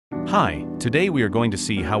Hi, today we are going to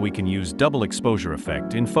see how we can use double exposure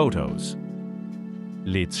effect in photos.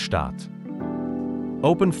 Let's start.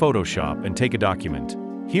 Open Photoshop and take a document.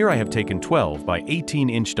 Here I have taken 12 by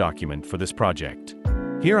 18-inch document for this project.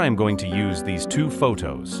 Here I am going to use these two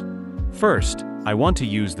photos. First, I want to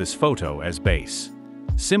use this photo as base.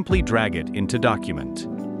 Simply drag it into document.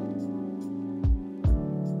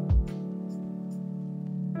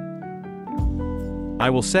 I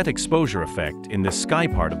will set exposure effect in this sky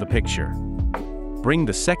part of the picture. Bring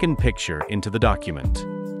the second picture into the document.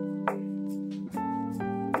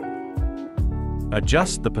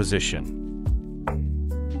 Adjust the position.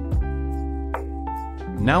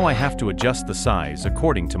 Now I have to adjust the size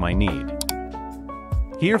according to my need.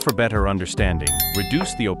 Here, for better understanding,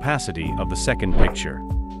 reduce the opacity of the second picture.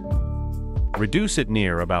 Reduce it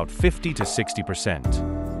near about 50 to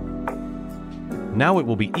 60%. Now it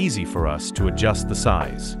will be easy for us to adjust the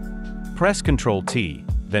size. Press Ctrl T,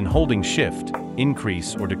 then holding Shift,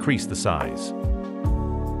 increase or decrease the size.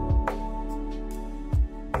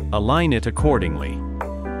 Align it accordingly.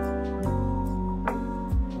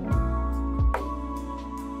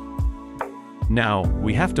 Now,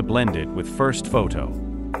 we have to blend it with first photo.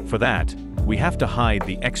 For that, we have to hide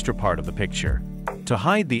the extra part of the picture. To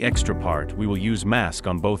hide the extra part, we will use mask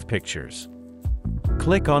on both pictures.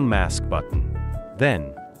 Click on Mask button.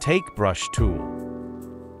 Then, take Brush tool.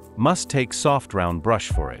 Must take soft round brush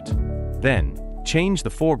for it. Then, change the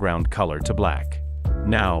foreground color to black.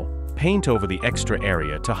 Now, paint over the extra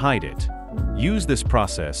area to hide it. Use this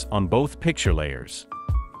process on both picture layers.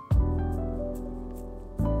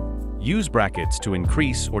 Use brackets to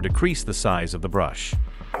increase or decrease the size of the brush.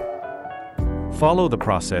 Follow the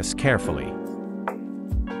process carefully.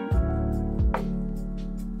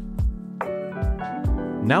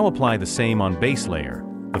 Now apply the same on base layer,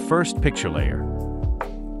 the first picture layer.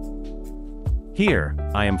 Here,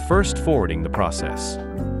 I am first forwarding the process.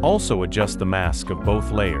 Also adjust the mask of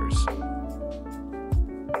both layers.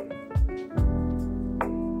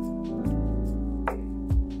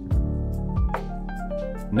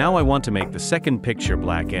 Now I want to make the second picture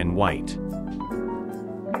black and white.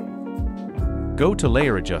 Go to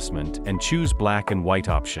Layer Adjustment and choose Black and White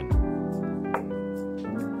option.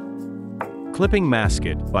 Clipping mask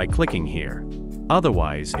it by clicking here.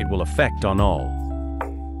 Otherwise, it will affect on all.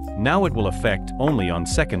 Now it will affect only on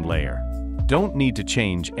second layer. Don't need to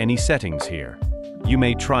change any settings here. You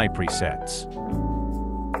may try presets.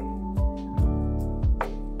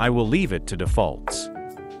 I will leave it to defaults.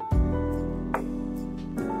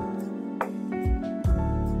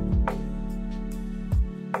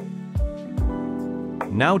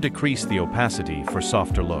 Now decrease the opacity for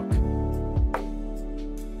softer look.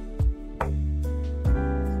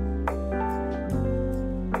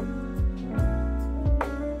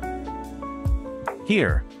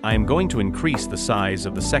 Here, I am going to increase the size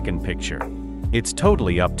of the second picture. It's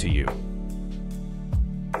totally up to you.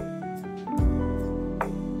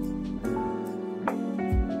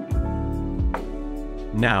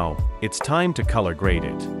 Now, it's time to color grade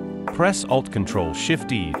it. Press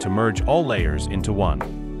Alt-Ctrl-Shift-E to merge all layers into one.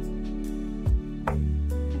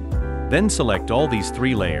 Then select all these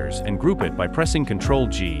three layers and group it by pressing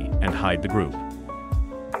Ctrl-G and hide the group.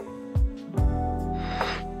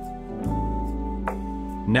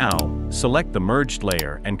 Now, select the merged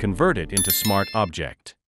layer and convert it into Smart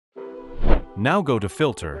Object. Now go to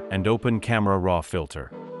Filter and open Camera Raw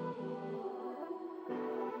Filter.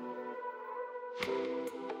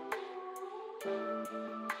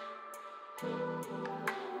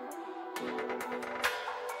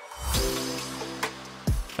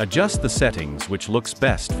 Adjust the settings which looks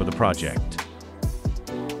best for the project.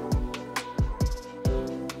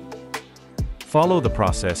 Follow the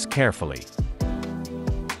process carefully.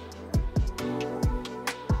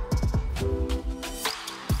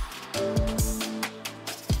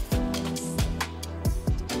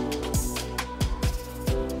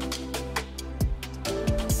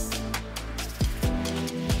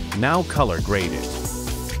 Now color grade it.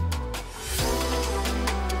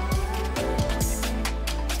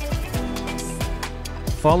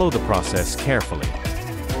 Follow the process carefully.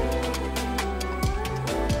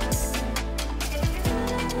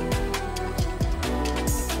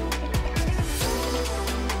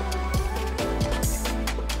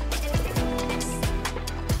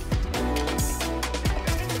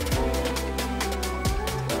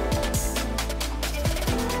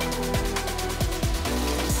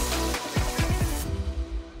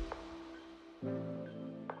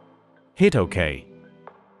 Hit OK.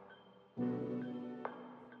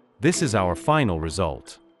 This is our final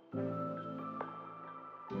result.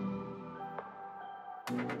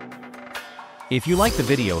 If you like the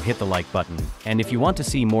video, hit the like button, and if you want to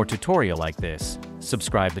see more tutorial like this,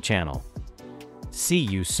 subscribe the channel. See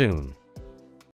you soon.